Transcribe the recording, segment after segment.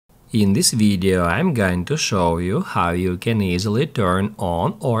In this video, I'm going to show you how you can easily turn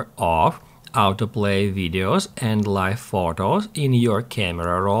on or off autoplay videos and live photos in your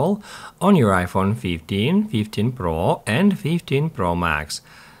camera roll on your iPhone 15, 15 Pro and 15 Pro Max.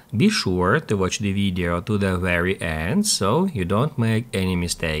 Be sure to watch the video to the very end so you don't make any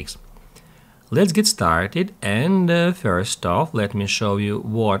mistakes. Let's get started, and first off, let me show you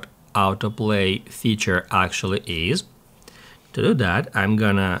what autoplay feature actually is. To do that, I'm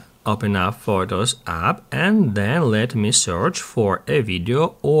gonna open up Photos app and then let me search for a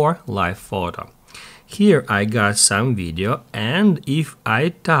video or live photo. Here I got some video, and if I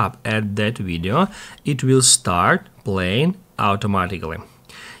tap at that video, it will start playing automatically.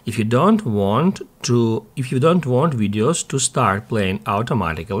 If you don't want videos to start playing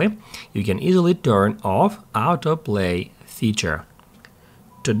automatically, you can easily turn off autoplay feature.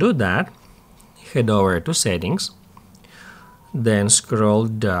 To do that, head over to Settings, then scroll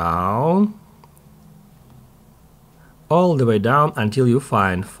down all the way down until you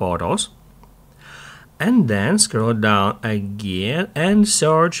find Photos, and then scroll down again and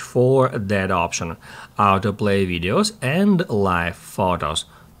search for that option, autoplay videos and live photos.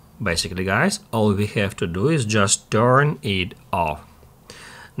 Basically, guys, all we have to do is just turn it off.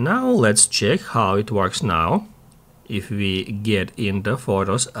 Now let's check how it works now. If we get into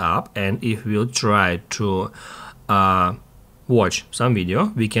Photos app and if we'll try to watch some video,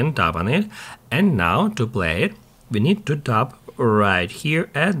 we can tap on it, and now to play it we need to tap right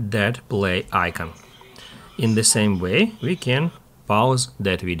here at that play icon. In the same way, we can pause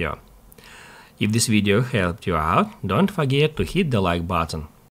that video. If this video helped you out, don't forget to hit the like button.